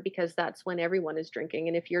 it's hard because that's when everyone is drinking.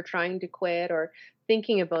 And if you're trying to quit or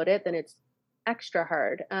thinking about it, then it's extra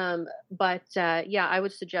hard. But yeah, I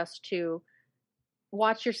would suggest to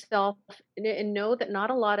watch yourself and know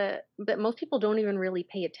that but most people don't even really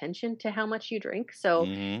pay attention to how much you drink. So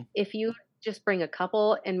Mhm. if you just bring a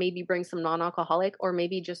couple and maybe bring some non-alcoholic or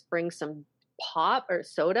maybe just bring some pop or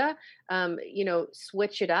soda, you know,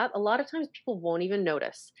 switch it up. A lot of times people won't even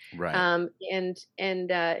notice. Right. And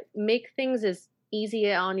make things as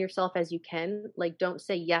easy on yourself as you can. Like, don't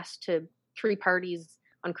say yes to 3 parties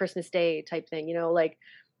on Christmas Day type thing, you know, like,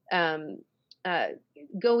 um, uh,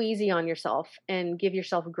 go easy on yourself and give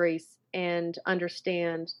yourself grace and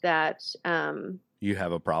understand that, You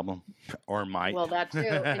have a problem or might. well, that too,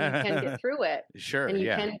 and you can get through it. Sure. And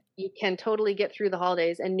Yeah. you can totally get through the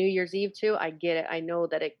holidays and New Year's Eve too. I get it. I know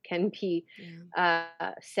that it can be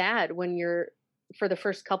sad when you're for the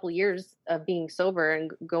first couple years of being sober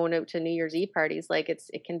and going out to New Year's Eve parties. Like it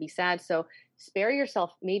can be sad. So spare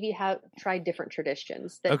yourself. Maybe try different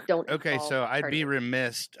traditions that Okay, don't. okay, involve so I'd be partying.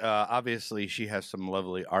 remiss. Obviously, she has some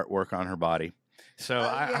lovely artwork on her body. So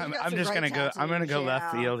yeah, you got I'm some just great gonna go. I'm gonna go tattoos,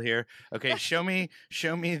 left yeah. field here. Okay, show me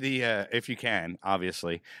the if you can,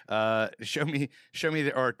 obviously. Show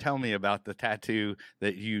me or tell me about the tattoo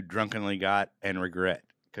that you drunkenly got and regret,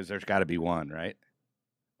 because there's got to be one, right?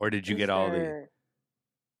 Or did you get all the?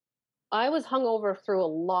 I was hungover through a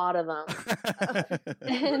lot of them.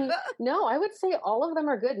 And no, I would say all of them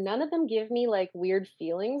are good. None of them give me like weird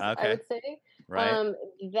feelings, I Okay. would say. Right.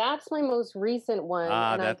 That's my most recent one. And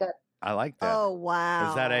I got I like that. Oh, wow.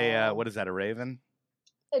 Is that a what is that, a raven?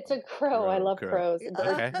 it's a crow. I love crows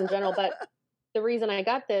Okay. in general. But the reason I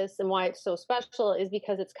got this and why it's so special is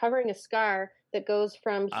because it's covering a scar that goes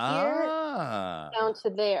from here down to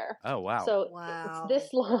there. Oh, wow. So Wow. it's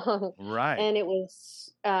this long. Right. And it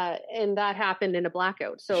was and that happened in a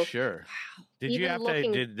blackout. So sure. Did you even have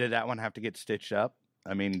looking- to did that one have to get stitched up?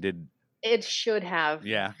 I mean, did it should have,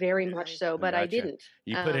 Yeah. very much so, but I Gotcha. didn't.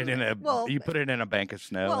 you put it in a well, you put it in a bank of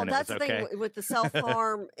snow Well, and it that's was the okay? thing with the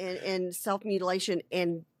self-harm and self-mutilation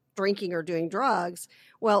and drinking or doing drugs.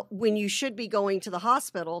 Well, when you should be going to the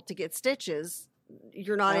hospital to get stitches,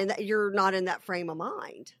 you're not Yep. in that frame of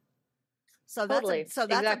mind. So Totally. that's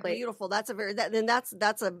Exactly. a beautiful. That's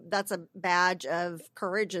a badge of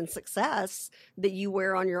courage and success that you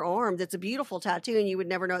wear on your arm. That's a beautiful tattoo, and you would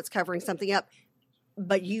never know it's covering something up,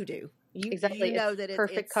 but you do. Exactly. You know It's that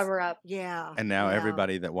perfect it's cover up. Yeah. And now yeah.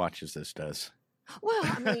 everybody that watches this does. Well,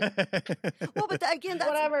 I mean, but again, that's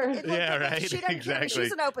Whatever. Yeah, right. She doesn't care. Exactly.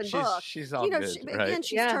 She's an open book. She's all You know, good, again, right?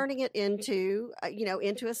 she's Yeah. turning it into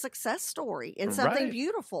into a success story and something Right.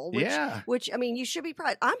 beautiful. Which, Yeah. which I mean, you should be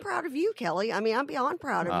proud. I'm proud of you, Kelly. I mean, I'm beyond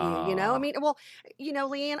proud of you. You know, I Aw. mean, well,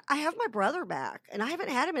 Leanne, I have my brother back, and I haven't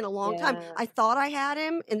had him in a long time. Yeah. I thought I had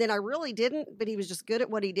him, and then I really didn't. But he was just good at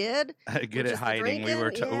what he did. Good Which at is the hiding. We were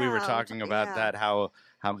drinking. we were Yeah, talking about yeah. that, how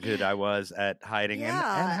good I was at hiding and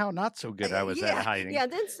Yeah. how not so good I was at hiding. Yeah,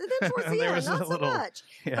 then towards the There end, was a not so little- much.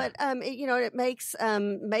 Yeah. But it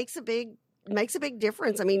makes a big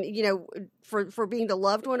difference. I mean, for being the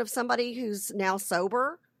loved one of somebody who's now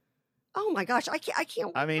sober. Oh my gosh, I can't.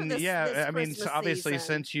 Wait I mean, for this, this I mean, Christmas obviously, season.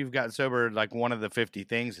 since you've got sober, like one of the 50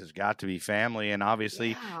 things has got to be family, and obviously,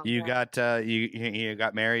 Yeah. you got you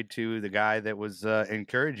got married to the guy that was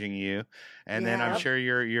encouraging you, and then I'm Yeah. sure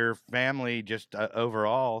your family just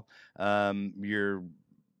overall, your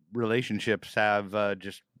relationships have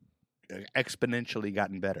just exponentially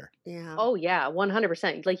gotten better. Yeah. Oh yeah,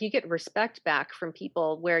 100%. Like you get respect back from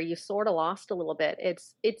people where you sort of lost a little bit.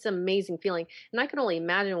 It's amazing feeling, and I can only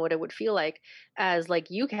imagine what it would feel like as like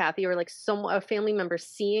you, Kathy, or like a family member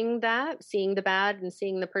seeing the bad and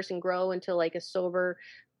seeing the person grow into like a sober,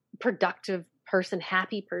 productive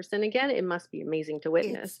happy person again, it must be amazing to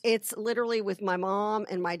witness. It's literally with my mom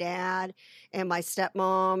and my dad and my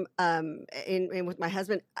stepmom, and with my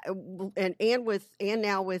husband, and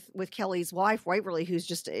now with Kelly's wife Waverly, who's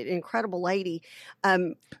just an incredible lady.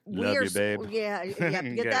 Love you, babe. Yeah,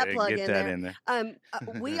 get that plug get in that there. in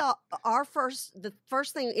there. We all, the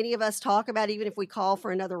first thing any of us talk about, even if we call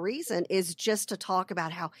for another reason, is just to talk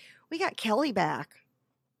about how we got Kelly back.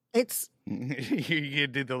 It's you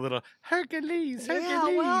did the little Hercules. yeah.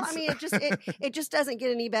 Well, I mean, it just doesn't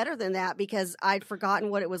get any better than that, because I'd forgotten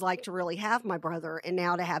what it was like to really have my brother, and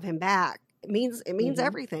now to have him back, it means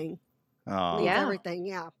everything. Oh, It means Yeah. everything.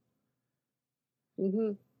 Yeah.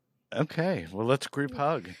 Mm-hmm. okay. Well, let's group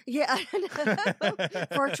hug. Yeah.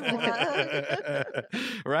 Virtual hug.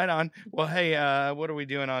 Right on. Well, hey, what are we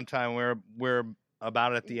doing on time? We're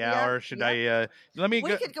about at the Yep, hour. Should I? Let me We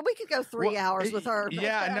go. could go 3 hours with her.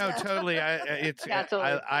 Yeah, no, totally. Yeah,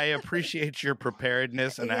 totally. I appreciate your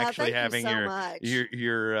preparedness and Yeah, actually thank you having so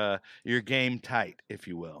much. your game tight, if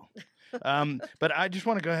you will. But I just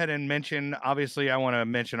want to go ahead and mention. Obviously, I want to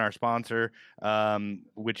mention our sponsor,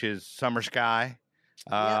 which is Summer Sky.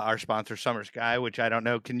 Yep. Our sponsor, Summer Sky, which I don't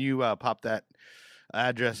know. Can you pop that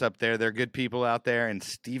address up there? They're good people out there in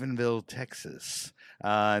Stephenville, Texas.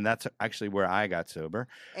 And that's actually where I got sober.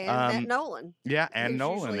 And Matt Nolan. Yeah, and Who's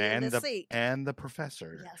Nolan usually in and this seat. the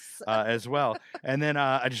professor Yes. as well. And then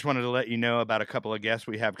I just wanted to let you know about a couple of guests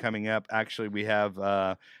we have coming up. Actually, we have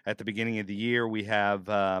at the beginning of the year, we have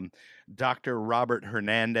Dr. Robert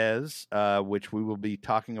Hernandez, which we will be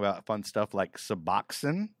talking about fun stuff like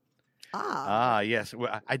Suboxone. Yes.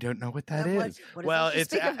 Well, I don't know what that is. What Well, that? it's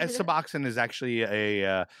Speak of- Suboxone is actually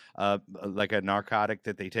a like a narcotic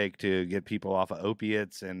that they take to get people off of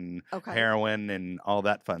opiates and Okay. heroin and all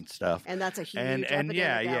that fun stuff. And that's a huge And epidemic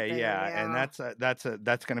yeah, out there, and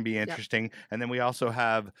that's going to be interesting. And then we also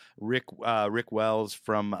have Rick Wells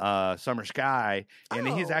from Summer Sky, and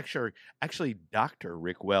he's Oh. actually Dr.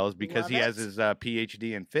 Rick Wells, because Love he has it. his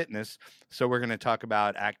PhD in fitness. So we're going to talk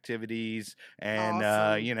about activities and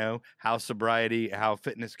Awesome. how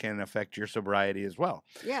fitness can affect your sobriety as well.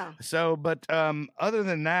 Yeah. So, but other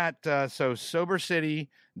than that, so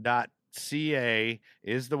sobercity.ca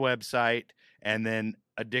is the website, and then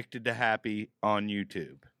Addicted to Happy on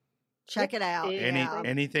YouTube. Check it out. Yeah.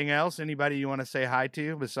 Anything else? Anybody you want to say hi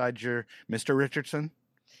to besides your Mr. Richardson?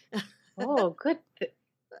 Oh, good.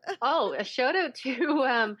 Oh, a shout out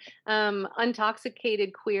to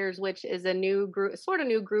Untoxicated Queers, which is a new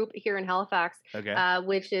group here in Halifax, Okay.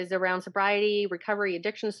 which is around sobriety, recovery,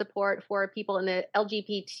 addiction support for people in the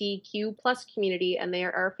LGBTQ plus community, and they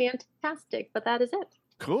are fantastic. But that is it.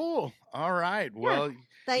 Cool. All right. Well,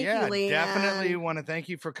 Thank yeah, you, Leanne. definitely want to thank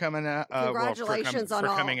you for coming out. Congratulations for on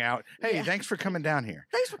all- coming out. Hey, Yeah. thanks for coming down here.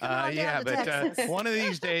 Thanks for coming on Yeah, down to but Texas. one of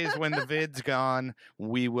these days when the vid's gone,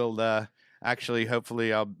 we will actually,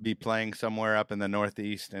 hopefully, I'll be playing somewhere up in the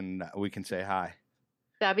Northeast, and we can say hi.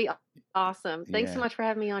 That'd be awesome. Thanks Yeah. so much for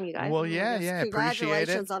having me on, you guys. Well, Yes, yeah, appreciate it.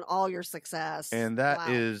 Congratulations on all your success. And that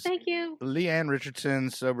is Thank you. Leanne Richardson,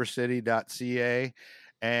 sobercity.ca.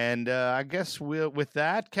 And I guess with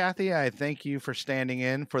that, Kathy, I thank you for standing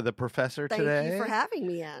in for the professor Thank today. you for having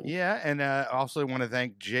me in. Yeah, and also want to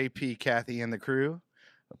thank JP, Kathy, and the crew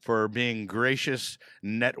for being gracious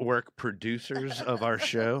network producers of our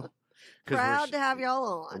show. 'Cause we're Proud to have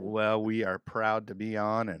y'all on. Well, we are proud to be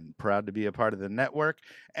on and proud to be a part of the network.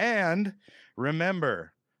 And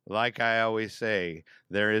remember, like I always say,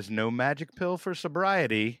 there is no magic pill for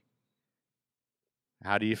sobriety.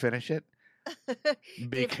 How do you finish it?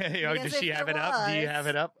 Because, does because she if have there it up? Do you have was-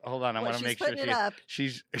 it up? Hold on, I Well, want to she's make sure putting it up. she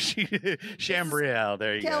Chambrielle.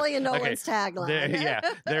 There you Kelly go. and Okay. Nolan's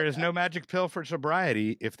tagline. There is no magic pill for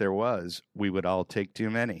sobriety. If there was, we would all take too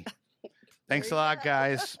many. Thanks a you lot, go.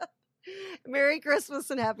 guys. Merry Christmas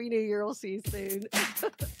and Happy New Year. We'll see you soon.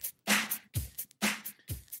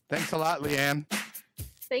 Thanks a lot, Leanne.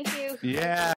 Thank you. Yeah.